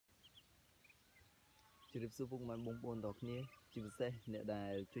ជម្រាបសួរពុកម៉ែបងប្អូនទាំងគ្នាជាពិសេសអ្នកដែ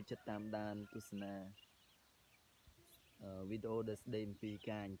លជួយចិត្តតាមដានទស្សនាវីដេអូដែលស្ដីអំពី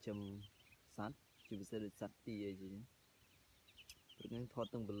ការចិញ្ចឹមសត្វជាពិសេសដូចសត្វទាអីចឹងព្រឹកហ្នឹងថត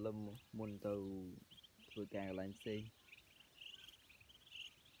ទាំងព្រលឹមមុនទៅធ្វើការកន្លែងផ្សេង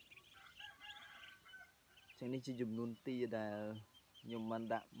ចឹងនេះជាចំនួនទាដែលខ្ញុំបាន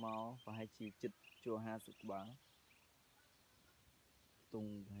ដាក់មកប្រហែលជាជិតចូល50ក្បាលខ្ទង់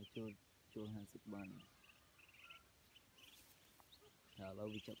ប្រហែលចូល50ក្បាលឥឡូវ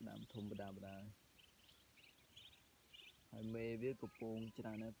វាចាប់ដើមធំបដាហើយមេវាកំពុងច្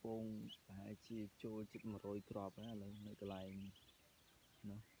រើនហើយពងប្រហែលជាចូលជិត100គ្រាប់ហើយឥឡូវនៅកន្លែង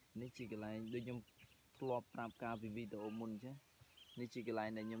នោះនេះជាកន្លែងដូចខ្ញុំធ្លាប់ប្រាប់កាលពីវីដេអូមុនចឹងនេះជាកន្លែង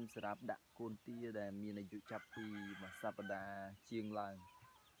ដែលខ្ញុំសម្រាប់ដាក់កូនទាដែលមានអាយុចាប់ពីមួយសប្តាហ៍ជាងឡើង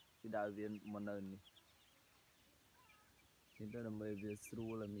គឺដល់វាមកនៅនេះចឹងទៅដើម្បីវាស្រួ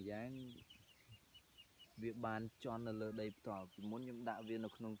លហើយម្យ៉ាងវាបានជន់នៅលើដីផ្ទាល់ពីមុនខ្ញុំដាក់វានៅ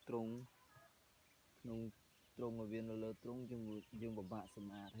ក្នុងទ្រុងឲ្យវានៅលើទ្រុងយើងពិបាកស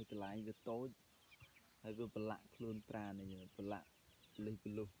ម្អាតហើយកន្លែងវាតូចហើយវាប្រឡាក់ខ្លួនប្រាណនេះប្រឡាក់លេសព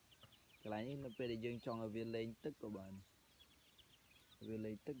លុះកន្លែងនេះនៅពេលដែលយើងចង់ឲ្យវាលេងទឹកក៏បានវា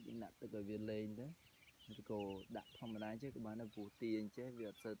លេងទឹកយើងដាក់ទឹកឲ្យវាលេងទៅឬក៏ដាក់ធម្មតាចេះក៏បានដែរព្រោះទាអញ្ចេះវា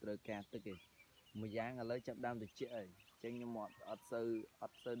អត់សូវត្រូវការទឹកទេមួយយ៉ាងឥឡូវចាប់ដើមត្រជាក់ហើយអញ្ចឹងខ្ញុំអត់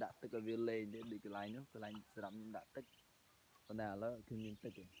សូវដាក់ទឹកឲ្យវាលេងទេដូចកន្លែងនោះកន្លែងសម្រាប់ខ្ញុំដាក់ទឹកប៉ុន្តែឥឡូវគឺមានទឹ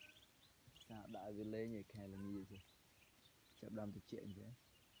កទេសាដាក់ឲ្យវាលេងឲ្យខែល្ងាចេះចាប់ដើមត្រជាក់អញ្ចឹង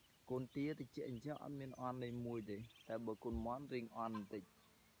កូនទាត្រជាក់អញ្ចឹងអត់មានអន់នៃមួយទេតែបើកូនមាន់រៀងអន់បន្តិច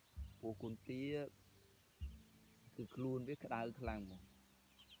ព្រោះកូនទាគឺខ្លួនវាក្តៅខ្លាំងមក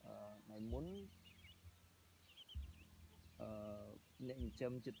ថ្ងៃមុនអ្នកចិញ្ចឹ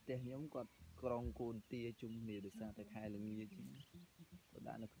មចិត្តផ្ទះខ្ញុំគាត់ក្រងកូនទាជុំគ្នាដោយសារតែខែល្ងាចឹងគាត់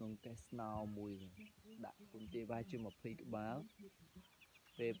ដាក់នៅក្នុងកេះស្នោមួយដាក់កូនទាប្រហែលជា20ក្បាល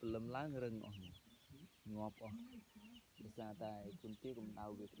ពេលព្រលឹមឡើងរឹងអស់ងាប់អស់ដោយសារតែកូនទាកម្ដៅ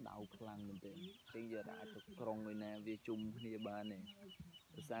វាក្តៅខ្លាំងមែនទេអញ្ចឹងយើងអាចទៅក្រុងឯណាវាជុំគ្នាបានទេ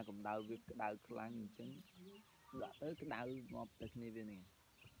ដោយសារកម្ដៅវាក្តៅខ្លាំងអញ្ចឹងដាក់ទៅក្តៅងាប់តែគ្នាវានេះ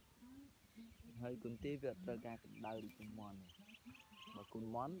ហើយកូនទាវាអត់ត្រូវការកម្ដៅដូចកូនមាន់បើកូន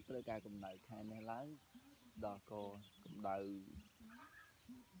មាន់ត្រូវការកម្ដៅខែនេះឡើងដល់ក៏កម្ដៅ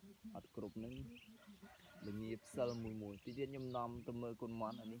អត់គ្រប់នឹងល្ងាផ្សិលមួយទីទៀតខ្ញុំនាំទៅមើលកូនមា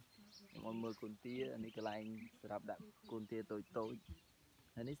ន់អានេះខ្ញុំមើលកូនទាអានេះកន្លែងសម្រាប់ដាក់កូនទាតូច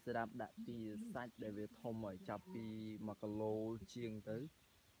ហើយនេះសម្រាប់ដាក់ទាសាច់ដែលវាធំហើយចាប់ពី1គីឡូជាងទៅ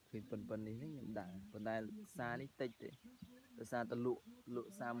ឃើញប៉ុណ្នេះខ្ញុំដាក់ប៉ុន្តែសារនេះតិចទេដោយសារតែលក់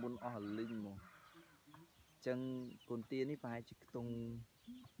សារមុនអស់លីងមកអញ្ចឹងកូនទានេះប្រហែលជាខ្ទង់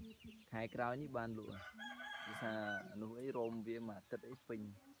ខែក្រោយនេះបានលក់ដោយសារនោះអីរោមវាមួយអាទិត្យអីពេញ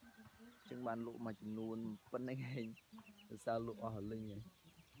អញ្ចឹងបានលក់មួយចំនួនប៉ុណ្្នឹងឯងដោយសារលក់អស់លីងហើយ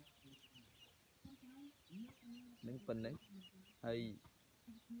នឹងប៉ុណ្្នឹងហើយ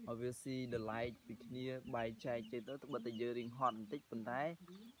ឲ្យវាស៊ីដលៃពីគ្នាបែកចែកទៅបិទតែយើងរៀងហត់បន្តិចប៉ុន្តែ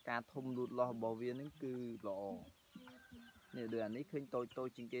ការធំលូតលាស់របស់វានឹងគឺល្អនេះដូចអានេះឃើញតូច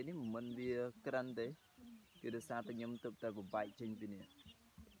ជាងគេនេះមិនវាក្រិនទេគឺដោយសារតែខ្ញុំទៅតែបបែកចេញពីនេះ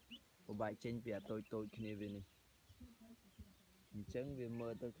បបែកចេញពីអាតូចគ្នាវានេះអញ្ចឹងវាមើ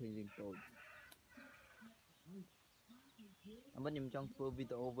លទៅឃើញរៀងតូចអត់ខ្ញុំចង់ធ្វើវី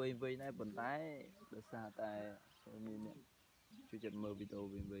ដេអូវែងដែរប៉ុន្តែដោយសារតែមានអ្នកជួយចិត្តមើលវីដេអូ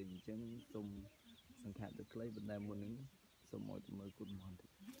វែងអញ្ចឹងសូមសង្ខេបទៅខ្លីប៉ុន្តែមុននេះសូមឲ្យទៅមើលគុណមន់តិច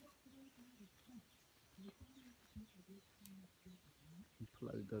ផ្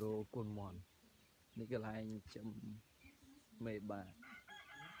លូវទៅរកគុណមន់នេះកន្លែងចំមេបា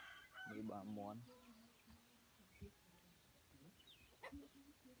មន់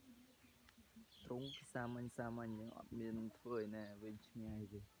ទ្រង់សាមញ្ញអត់មានធ្វើឯណាវិញឆ្ងាយ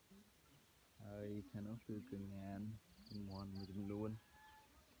ទេហើយខាងនោះគឺកងានមន់មួយចំនួន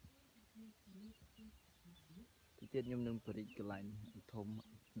ទីទៀតខ្ញុំនឹងបរិចកន្លែងធំ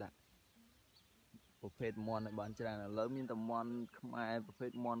ដាក់ប្រភេទមន់ឲ្យបានច្រើនឥឡូវមានតែមន់ខ្មែរប្រភេ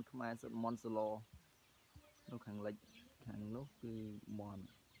ទមន់ខ្មែរសិតមន់សឡនោះខាងលិចខាងនោះគឺមន់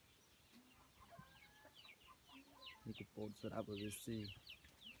នេះកពោតស្រាប់វាស៊ី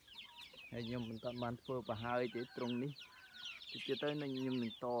ហើយខ្ញុំមិនតាន់បានធ្វើប្រហើយទេត្រង់នេះទីទៅខ្ញុំនឹ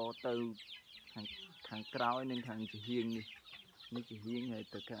ងតទៅខាងក្រោយនិងខាងជាហៀងនេះជាហៀងហើយ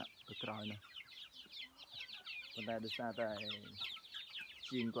ទៅក្រោយនោះប៉ុន្តែដោយសារតែ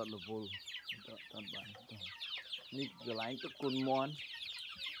ជាងគាត់រវល់អត់បាននេះកន្លែងទឹកគុណមន់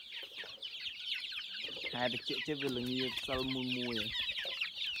ខែតិចចេះវាល្ងាផ្សិលមួយ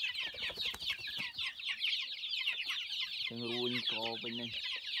ចឹងរួញកវិញនេះ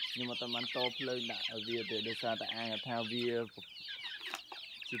nhưng mà tao mang to lên đã ở việt để đưa ra tại ai thao việt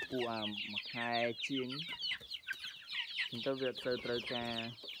chỉ phụ mà khai chiên chúng ta việt từ từ ca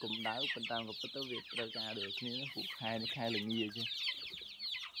cùng đá bên tao gặp tới việt từ ca được nên nó phụ khai là nhiều chứ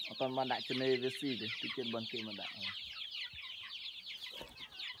toàn ban đại cho nên với gì thì trên bên kia mà đại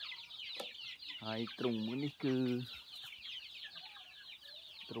hai trùng mới cứ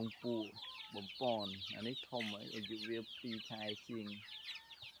trùng phụ bom pòn anh ấy thông ấy ở dụ việc pi khai chiên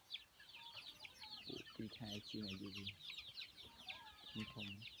phụ pi khai chiên ở dụ việc thông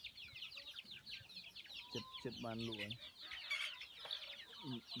chất ban lụa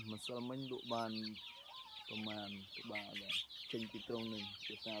mà sao mình lụa banประมาณกบาลเช่นที่ตรงหนึ่งจ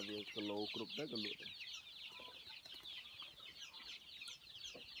ะทราบว่ากิโลกรุบได้กิโล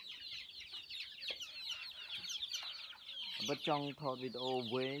บัดจ้องทอดวิดีโอ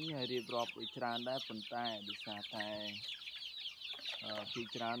เว้นให้เรียบร้อยอีกจานได้ผลใต้ดิสาแต่พี่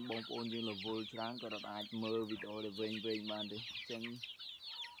จานบงปนยังหลบวนจานก็ระดับมือวิดีโอเดี๋ยวเว้นมาดิจัง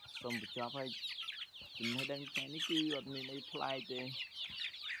ส่งไปจับให้ถึงให้ดังใจนี่คือแบบมีในพลายเจ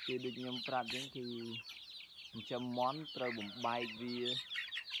คือดึงยำปราดยังคือจะม้อนเตาบ่มใบวี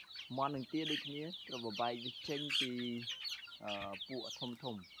ม้อนหนึ่งเตี้ยด้วยนี้เตาบ่มใบวิเชนตีปัวท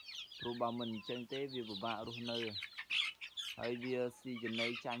มรูบามันเชนเต้วีบ่บารูเนอร์ไอเดียซีจะใน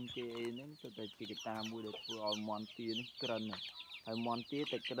จังเกนั้นก็แต่กิจตามมือเด็กผู้เอาม้อนเตี้ยนี่กระนไอม้อนเตี้ย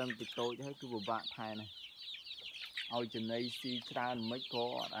แต่กระนติดโตจะให้คือบ่บาไทยนะเอาจะในซีชาไม่ก็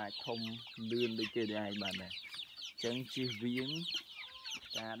อาจทมเดือนด้วยเกได้บ้านเนี่ยจังชีวิต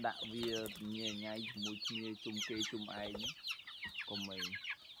ta đạo vía nhẹ nhảy mùi kia chung kê chung ai nhé còn mày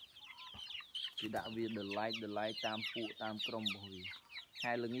thì đạo vía the light tam phụ tam krom bồi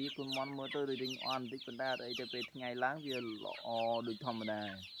hai lần ý con món mơ tôi đinh on tích phần đa đây về ngày láng vía lọ đôi thom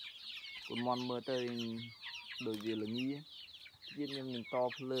đà con món mơ tôi đôi vía lần ý viên nhưng mình to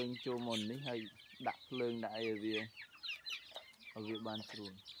phơn cho mồn đấy hay đặt phơn đại ở việc bàn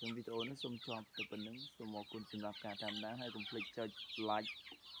sườn trong video nó xông chọn từ phần nứng xông một con chim cả tham đáng hay complete cho like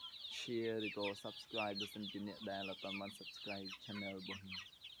share ឬក៏ subscribe បើសិនជាអ្នកដែលអត់ទាន់បាន subscribe channel របស់ខ្ញុំ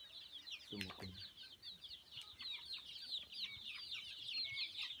សូមអរគុណ